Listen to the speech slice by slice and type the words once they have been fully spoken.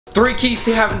3 keys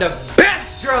to having the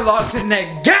best dreadlocks in the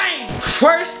game.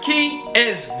 First key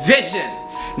is vision.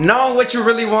 Knowing what you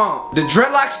really want. The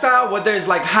dreadlock style, whether it's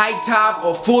like high top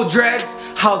or full dreads,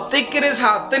 how thick it is,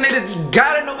 how thin it is, you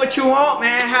gotta know what you want,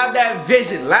 man. Have that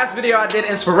vision. Last video I did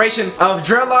inspiration of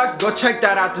dreadlocks. Go check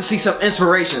that out to see some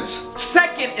inspirations.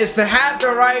 Second is to have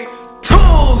the right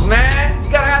tools, man.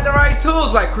 You gotta have the right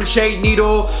tools like crochet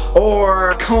needle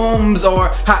or combs or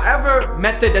however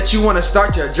method that you want to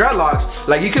start your dreadlocks.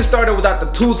 Like you can start it without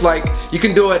the tools, like you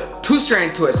can do a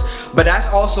 2-strand twist, but that's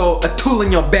also a tool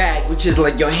in your bag, which is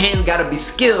like your hand gotta be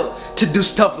skilled to do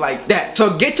stuff like that.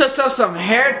 So get yourself some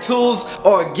hair tools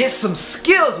or get some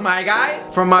skills, my guy,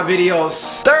 from my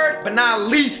videos. Third but not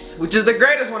least, which is the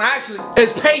greatest one actually,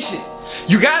 is patient.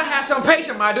 You gotta have some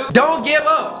patience, my dude. Don't give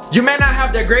up. You may not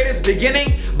have the greatest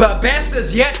beginning, but best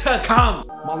is yet to come.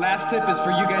 My last tip is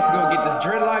for you guys to go get this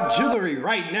dreadlock jewelry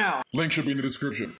right now. Link should be in the description.